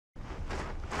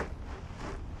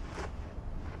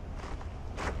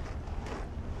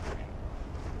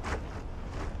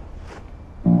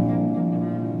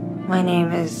My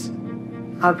name is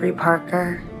Aubrey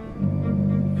Parker,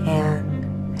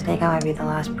 and I think I might be the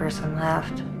last person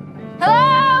left.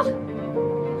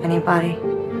 Hello? Anybody?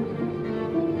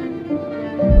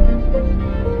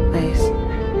 Please.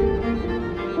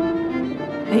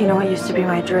 You know what used to be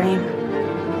my dream?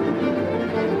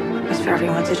 Was for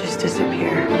everyone to just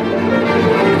disappear.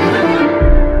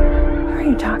 Who are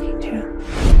you talking to?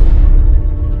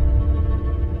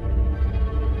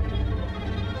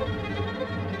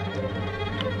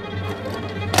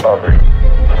 Aubrey,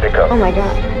 speak up. Oh my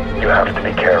god. You have to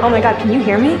be careful. Oh my god, can you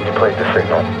hear me? You played the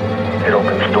signal. It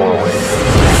opens doorways.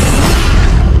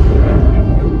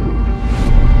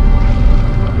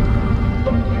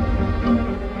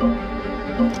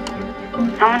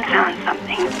 Someone found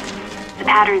something. The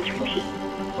patterns repeat.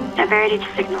 A heritage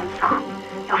signal song.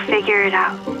 You'll figure it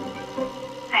out.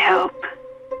 I hope.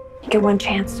 You get one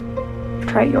chance.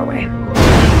 Try it your way.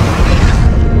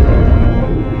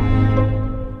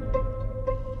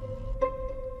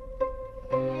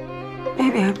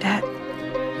 Maybe I'm dead.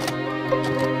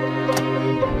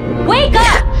 Wake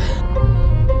up!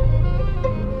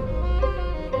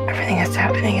 Everything that's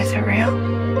happening, is it real?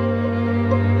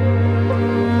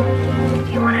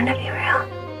 Do you want it to be real?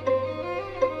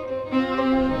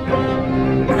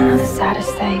 I know the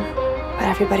saddest thing about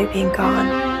everybody being gone.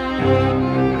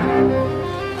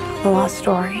 The lost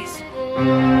stories.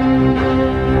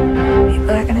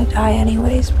 People are gonna die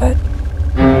anyways, but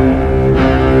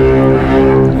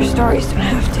their stories don't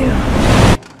have to.